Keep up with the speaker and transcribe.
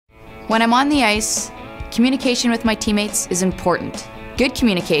When I'm on the ice, communication with my teammates is important. Good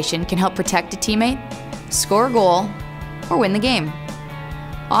communication can help protect a teammate, score a goal, or win the game.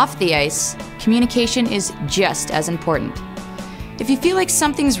 Off the ice, communication is just as important. If you feel like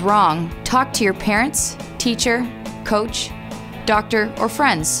something's wrong, talk to your parents, teacher, coach, doctor, or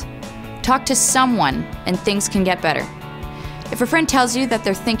friends. Talk to someone and things can get better. If a friend tells you that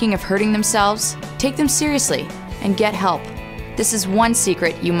they're thinking of hurting themselves, take them seriously and get help. This is one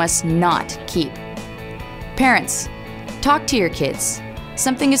secret you must not keep. Parents, talk to your kids.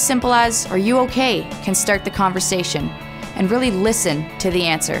 Something as simple as, "Are you okay?" can start the conversation and really listen to the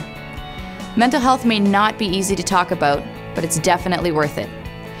answer. Mental health may not be easy to talk about, but it's definitely worth it.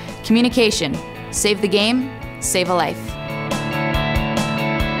 Communication. Save the game, save a life.